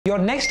Your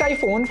next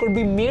iPhone could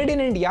be made in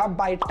India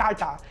by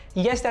Tata.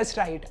 Yes, that's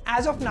right.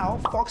 As of now,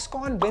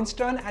 Foxconn,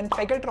 Winston and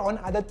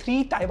Pegatron are the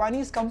three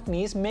Taiwanese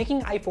companies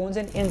making iPhones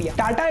in India.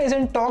 Tata is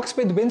in talks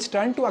with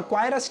Winston to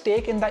acquire a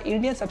stake in the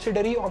Indian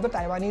subsidiary of the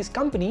Taiwanese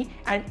company,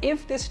 and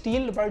if this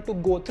deal were to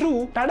go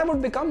through, Tata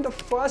would become the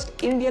first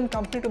Indian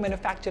company to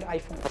manufacture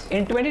iPhones.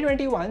 In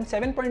 2021,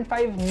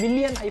 7.5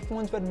 million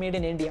iPhones were made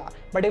in India,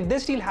 but if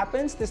this deal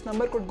happens, this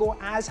number could go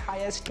as high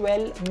as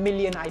 12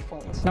 million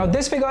iPhones. Now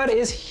this figure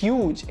is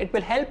huge. It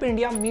will help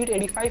India meet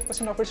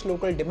 85% of its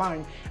local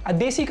demand. A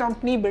desi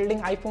company building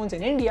iPhones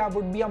in India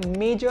would be a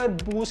major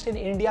boost in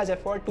India's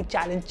effort to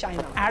challenge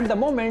China. At the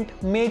moment,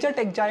 major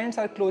tech giants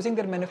are closing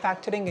their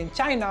manufacturing in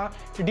China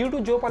due to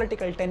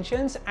geopolitical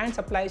tensions and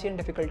supply chain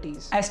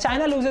difficulties. As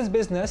China loses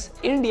business,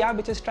 India,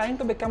 which is trying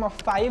to become a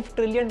 $5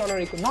 trillion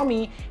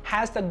economy,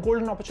 has the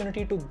golden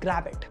opportunity to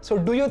grab it. So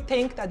do you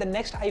think that the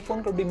next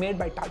iPhone could be made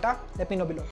by Tata? Let me know below.